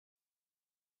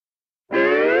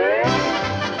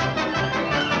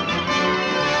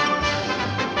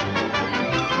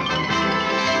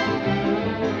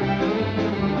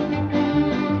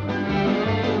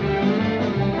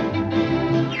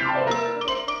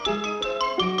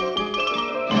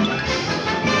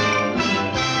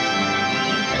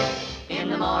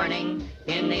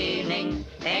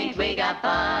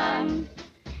got fun.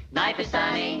 Life is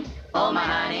sunny, oh my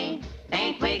honey,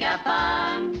 ain't we got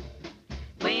fun?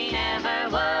 We never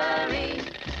worry,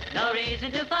 no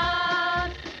reason to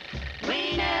fuss.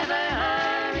 We never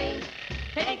hurry,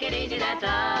 take it easy, that's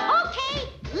all. Okay,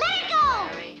 let it go!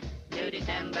 January to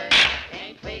December,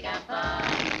 ain't we got fun?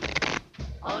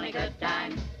 Only good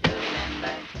times to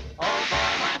remember, oh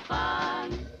boy, what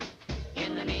fun.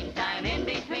 In the meantime, in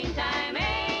between time,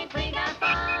 ain't we got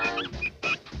fun?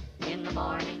 In the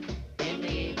morning, in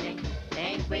the evening,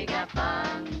 ain't we got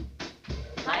fun?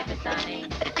 Life is sunny,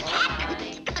 oh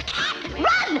honey.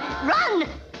 Run!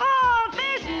 Oh,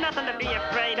 there's nothing to be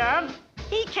afraid of.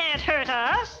 He can't hurt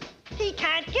us. He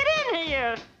can't get in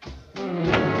here.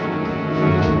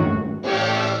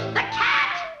 The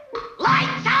cat!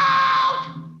 Lights out!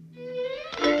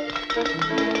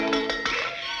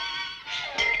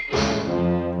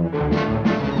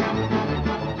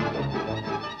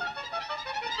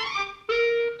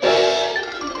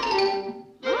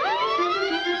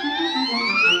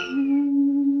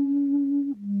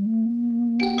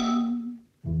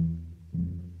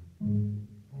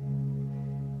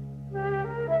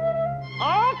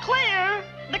 All clear.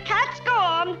 The cat's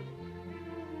gone.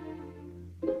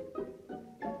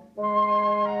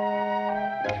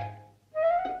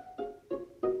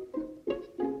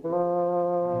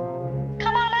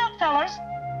 Come on out, fellas.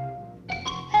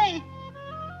 Hey,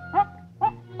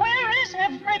 where is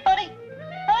everybody?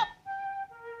 Huh?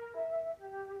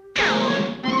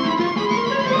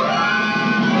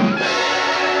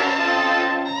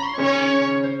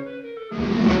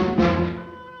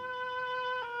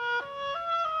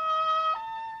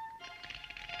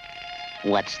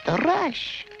 What's the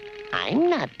rush? I'm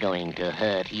not going to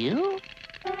hurt you.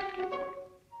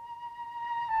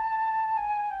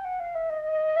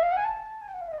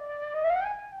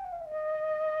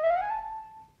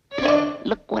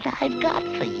 Look what I've got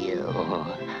for you.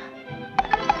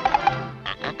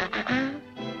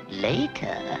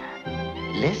 Later.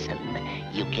 Listen,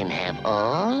 you can have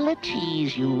all the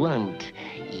cheese you want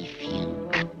if you...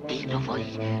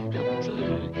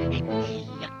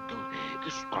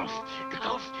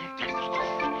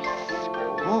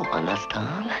 Oh,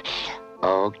 understand?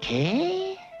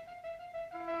 Okay.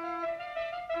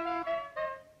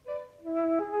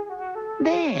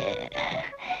 There.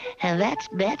 That's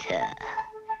better.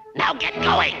 Now get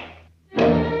going.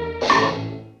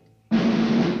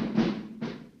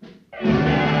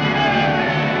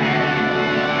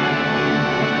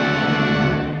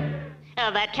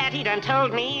 That catty done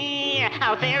told me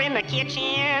out there in the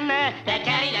kitchen. That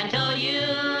catty done told you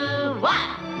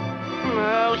what?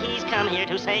 Oh, he's come here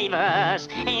to save us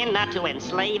and not to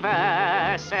enslave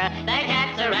us. That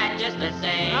cat's a rat just the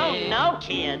same. Oh, no,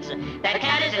 kids. That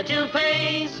cat is a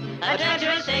two-faced, a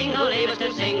treacherous thing who'll leave us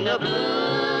to sing the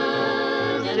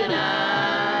blues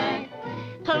tonight.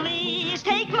 Please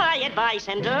take my advice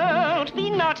and don't be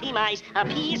naughty mice.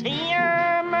 Appease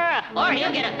him. Or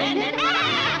he'll get offended.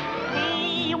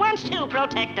 He wants to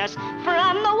protect us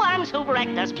from the ones who've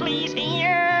wrecked us. Please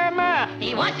him.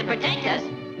 He wants to protect us.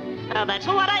 That's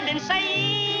what I've been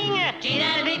saying. Gee,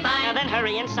 that'll be fine. Then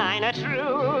hurry and sign a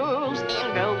truce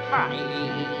and go fight.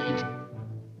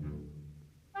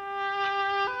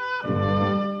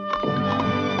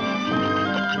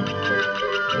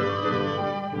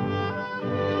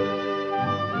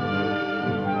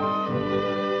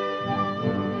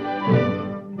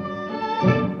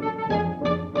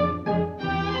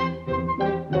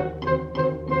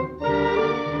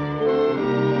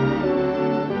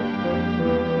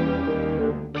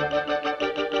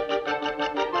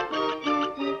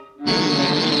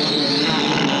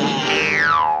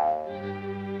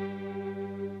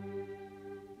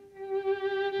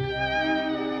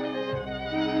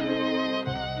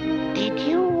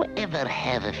 Ever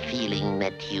have a feeling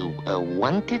that you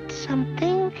wanted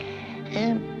something,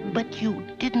 but you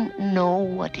didn't know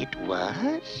what it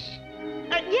was?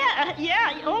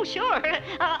 Yeah, oh sure.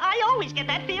 I always get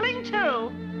that feeling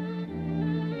too.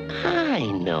 I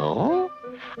know.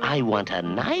 I want a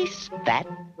nice, fat,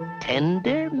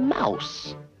 tender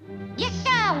mouse. Yes,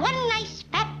 sir. One nice,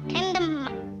 fat, tender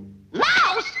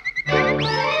mouse!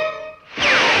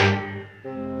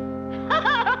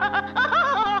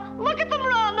 Look at them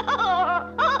run!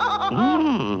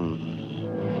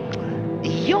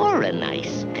 You're a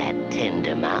nice, fat,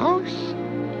 tender mouse.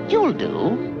 You'll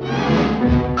do.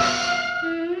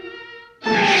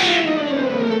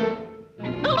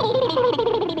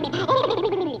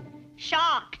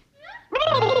 Shark!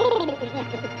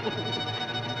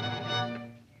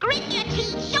 Grit your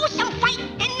teeth, show some fight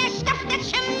in the stuff that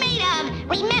you're made of.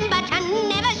 Remember to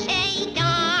never say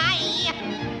die.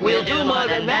 We'll We'll do more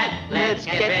than that. Let's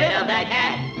get rid of that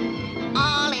cat.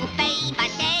 All in favor,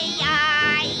 say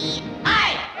aye.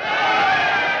 Aye!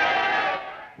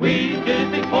 We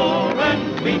did it before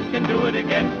and we can do it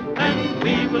again, and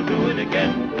we will do it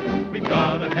again. We've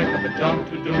got a heck of a job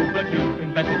to do, but you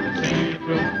can bet it to see it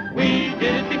through. We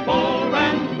did it before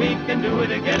and we can do it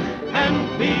again,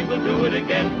 and we will do it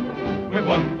again. We're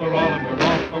one for all and we're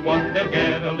all for one. They'll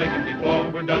get a licking before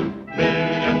we're done.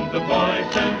 Millions of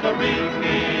voices are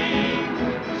ringing,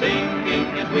 singing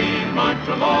as we march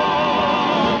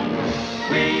along.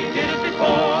 We did it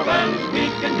before and we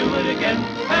can do it again,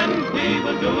 and we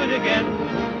will do it again.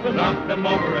 We'll knock them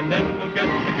over and then we'll get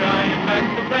the giant back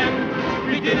to them.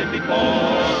 We did it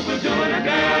before, we'll do it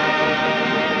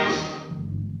again.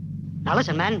 Now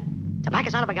listen, men. To back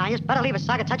us out of a guy, you better leave a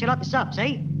socket touching off the sub,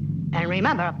 see? And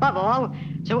remember, above all,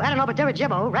 to Edinova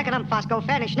Dirigible, Reckonum Fosco,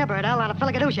 Fanny Schnipperidel on a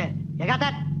Filigadusha. You got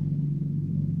that?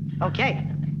 Okay.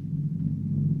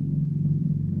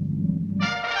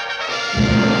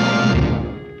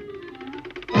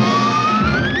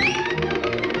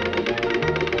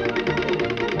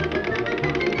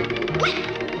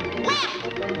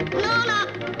 Left. No, no.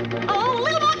 Oh, a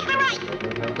little more to the right.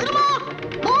 A little more.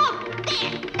 More.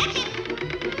 There. That's it.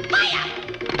 Fire!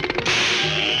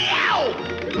 Ow!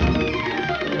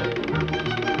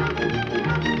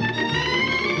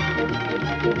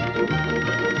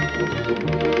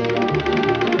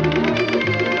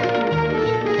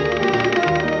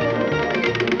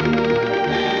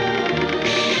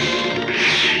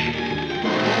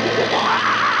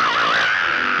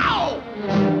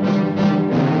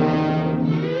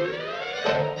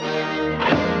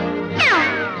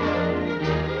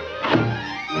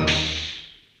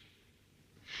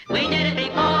 We did it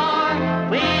before.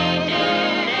 We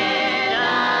did it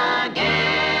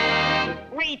again.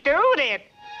 We do it.